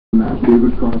That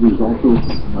David Crosby is also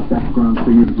a background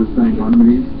singer to Just Sang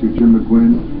Harmonies, to Jim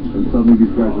McGuinn, and suddenly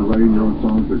these guys are writing their own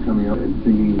songs, they're coming out and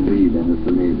singing lead, and it's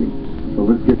amazing. So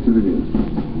let's get to the news.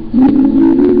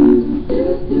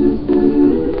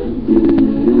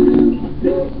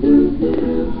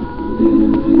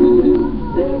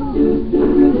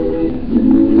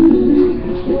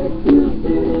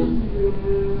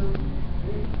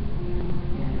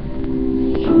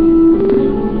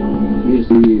 This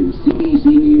is CBC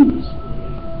News.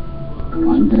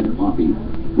 I'm Ted Poppy.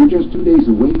 We're just 2 days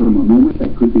away from a moment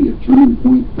that could be a turning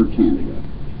point for Canada.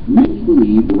 Many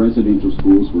believe the residential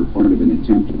schools were part of an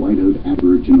attempt to white out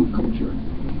Aboriginal culture.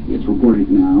 It's reported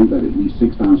now that at least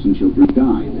 6,000 children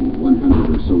died in 100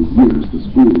 or so years the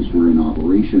schools were in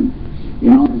operation.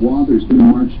 In Ottawa, there's been a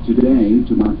march today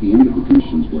to mark the end of the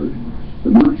Commission's work.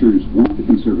 The marchers want the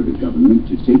Conservative government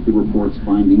to take the report's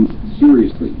findings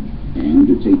seriously and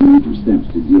to take major steps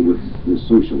to deal with the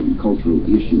social and cultural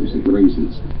issues it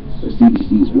raises. The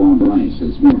CBC's Rob Rice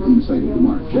has more from the site of the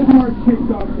march. This march kicks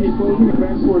off the closing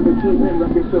event for the Truth and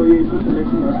Reconciliation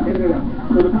Commission of Canada.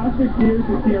 For the past 6 years,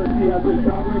 the TRC has been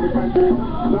traveling the country,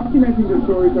 documenting the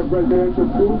stories of residential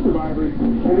school survivors,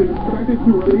 and is expected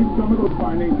to release some of those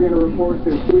findings in a report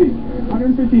this week.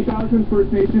 150,000 First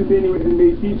Nations, Inuit, and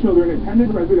Métis children attended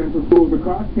residential schools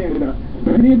across Canada.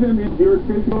 Many of them endured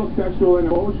physical, sexual, and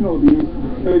emotional abuse,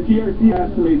 and the TRC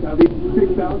estimates at least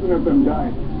 6,000 of them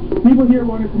died. People here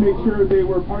wanted to make sure they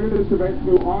were part of this event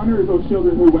to honor those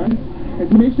children who went, and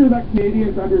to make sure that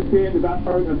Canadians understand that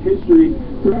part of history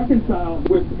to reconcile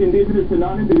with Indigenous and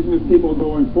non-Indigenous people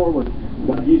going forward.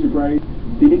 Egypt, right?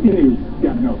 CBC News,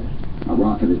 Gatineau. A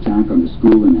rocket attack on the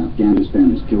school in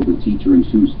Afghanistan has killed a teacher and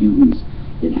 2 students.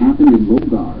 It happened in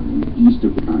Logar, in the east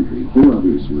of the country. 4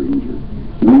 others were injured.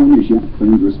 No one has yet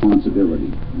claimed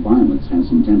responsibility. Violence has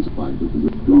intensified with the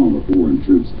withdrawal of foreign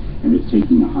troops, and it's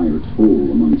taking a higher toll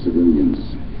among civilians.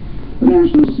 The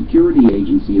National Security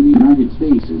Agency in the United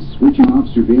States is switching off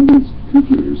surveillance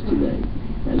computers today,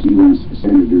 as U.S.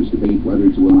 senators debate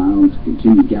whether to allow to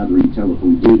continue gathering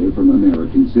telephone data from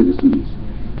American citizens.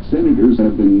 Senators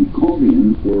have been called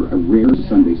in for a rare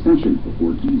Sunday session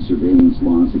before key surveillance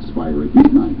laws expire at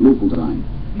midnight local time.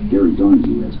 Gary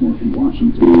Donahue has more from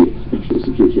Washington. The National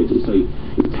Security Agency say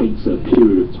it takes a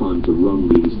period of time to run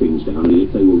these things down, and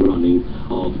if they were running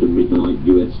after midnight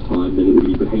US time, then it would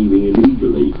be behaving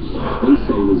illegally. They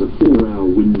say there's a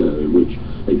 4-hour window in which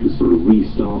they could sort of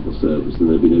restart the service, and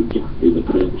there'd be no gap in the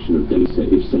collection of data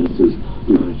if senators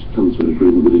manage to come to an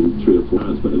agreement within 3 or 4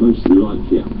 hours. But the most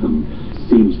likely outcome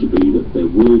seems to be that there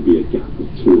will be a gap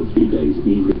of 2 or 3 days.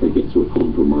 Even if they get to a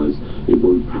compromise, it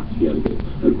won't practically get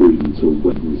agreed until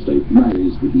Wednesday. That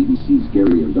is the BBC's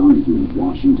Gary O'Donoghue in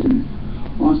Washington.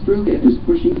 Australia is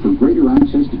pushing for greater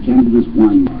access to Canada's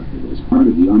wine market as part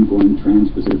of the ongoing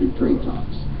Trans-Pacific trade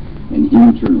talks. An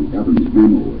internal government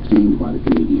memo obtained by the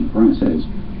Canadian press says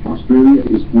Australia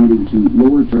is pointing to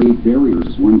lower trade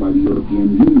barriers won by the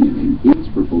European Union in its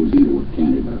proposed deal with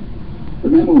Canada. The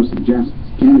memo suggests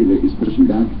Canada is pushing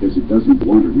back because it doesn't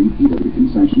want a repeat of the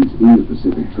concessions in the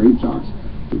Pacific trade talks,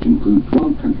 which include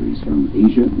 12 countries from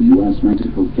Asia, the U.S.,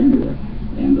 Mexico, Canada,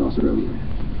 and Australia.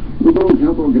 The World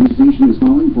Health Organization is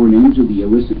calling for an end to the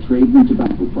illicit trade in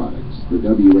tobacco products. The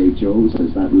WHO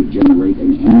says that would generate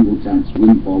an annual tax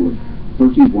windfall of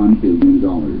 $31 billion.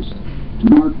 To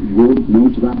mark World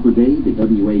No Tobacco Day, the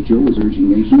WHO is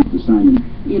urging nations to sign an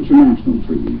international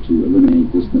treaty to eliminate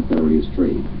this nefarious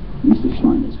trade. Mr.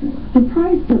 Schlein has more. The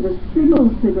price of a single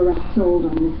cigarette sold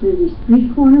on the city's street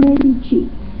corner may be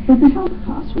cheap, but the health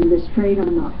costs from this trade are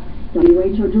not.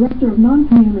 WHO Director of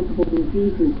Non-Communicable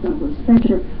Diseases, Douglas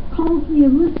Fetcher, calls the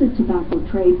illicit tobacco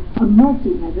trade a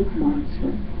multi-headed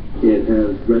monster. It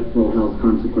has dreadful health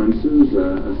consequences,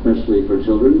 especially for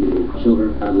children.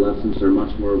 Children and adolescents are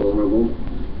much more vulnerable.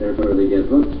 Therefore, they get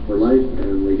hooked for life,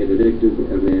 and they get addicted,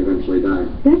 and they eventually die.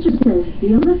 Fetcher says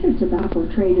the illicit tobacco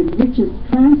trade enriches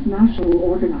transnational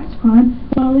organized crime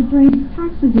while it drains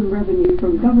taxes and revenue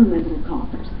from governmental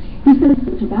coffers. He says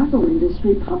the tobacco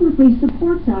industry publicly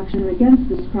supports action against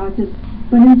this practice,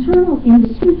 but internal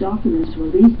industry documents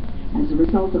released as a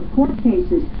result of court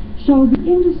cases show the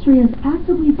industry has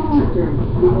actively fostered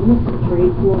the illicit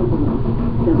trade globally.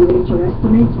 WHO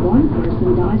estimates 1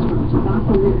 person dies from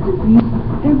tobacco-linked disease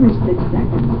every 6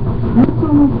 seconds. That's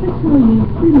almost 6 million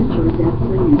premature deaths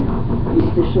a year.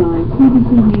 Mr. Schlein,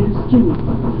 CBC News, Jimmy.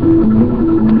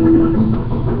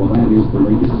 Well, that is the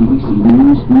latest CBC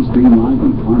News. We stream live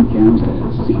on podcast at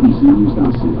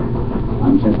cbcnews.ca.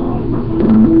 I'm Ted Poppy.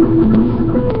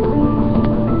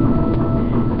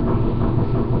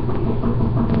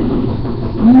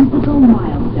 Musical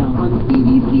milestone on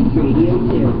CBC CBC Radio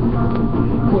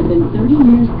 2. More than 30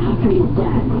 years after his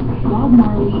death, Bob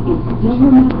Marley is still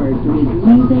remembered for his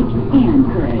music and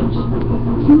courage.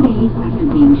 2 days after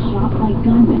being shot by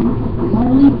gunmen,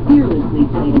 Marley fearlessly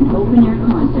played an open-air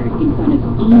concert in front of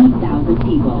 80,000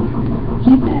 people.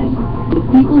 He said, "The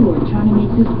people who are trying to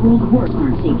make this world worse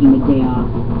aren't taking a day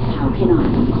off. How can I?"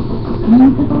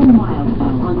 Musical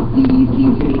milestone on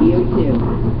CBC Radio 2.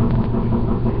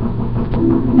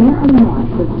 There are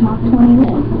lots of top 20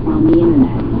 lists on the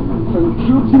internet, from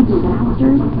tattoo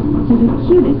disasters to the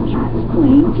cutest cats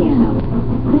playing piano.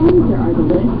 Then there are the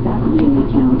lists that really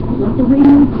count, like the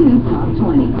Radio 2 Top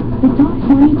 20. The Top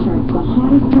 20 charts the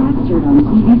hottest tracks heard on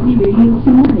CBC Radio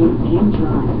 2 Morning and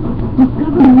Drive.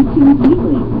 Discover new tunes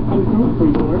weekly and vote for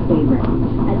your favorite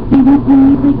at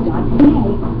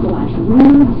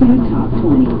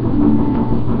cbcmusic.ca/Radio2Top20.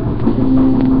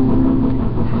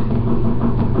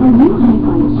 Are you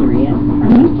hi-fi curious?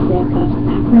 Are you sick of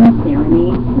saccharine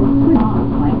serenades or put off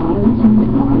by auto-tuned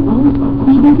audibles?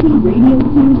 CBC Radio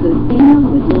 2's The Signal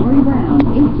with Lori Brown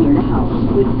is here to help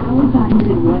with our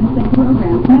patented one-set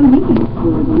program now you can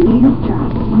explore the latest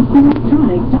tracks from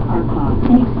electronic to art pop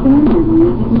and expand your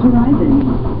musical horizons.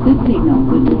 The Signal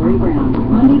with Lori Brown,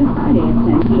 Monday to Friday at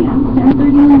 10 p.m.,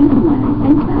 10:30 in Newfoundland,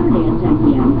 and Saturday at 10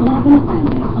 p.m., 11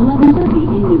 Atlantic, 11:30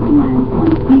 in Newfoundland on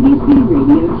CBC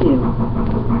Radio 2.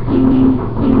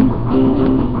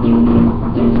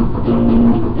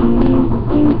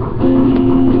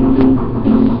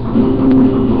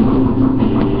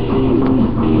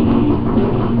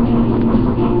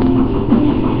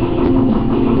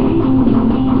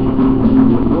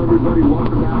 Everybody,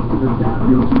 welcome back to the tap.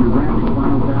 You'll see the Randy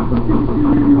Final Tap on CBC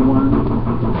Radio 1.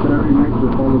 Saturday nights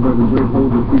are followed by the great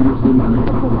Holder Peterson and a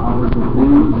couple of hours of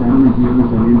blues and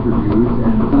reviews and interviews.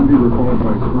 And Sunday we're followed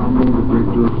by Strombo, the great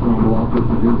George Strombo, also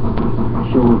for his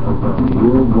show of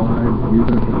worldwide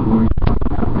music and going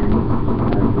happening.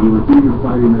 And we were doing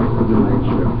Friday nights for the night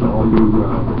shift. All you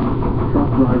truck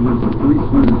drivers and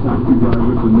policemen and taxi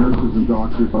drivers and nurses and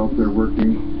doctors out there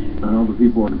working, and all the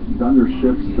people who have done their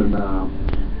shifts and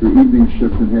the evening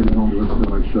shift and headed home to listen to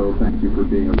my show. Thank you for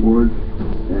being aboard.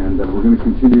 And we're going to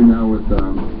continue now with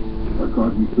our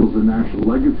Cotton Fields and National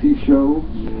Legacy show,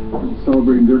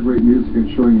 celebrating their great music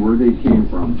and showing where they came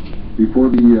from. Before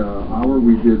the hour,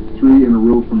 we did 3 in a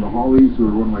row from the Hollies, who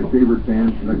are one of my favorite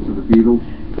bands next to the Beatles,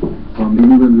 from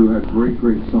England, who had great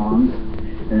songs.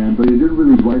 But they didn't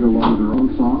really write a lot of their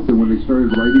own songs, and when they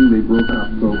started writing, they broke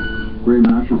up. So Ray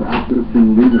Masters asked us to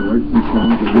lead and write some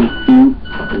songs, and these 2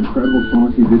 incredible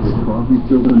songs he did with Crosby,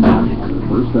 Stills and Nash on their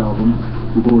first album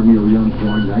before Neil Young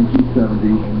joined,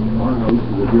 1970. Our house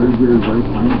is a very, very, very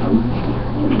fine house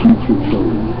and features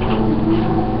children.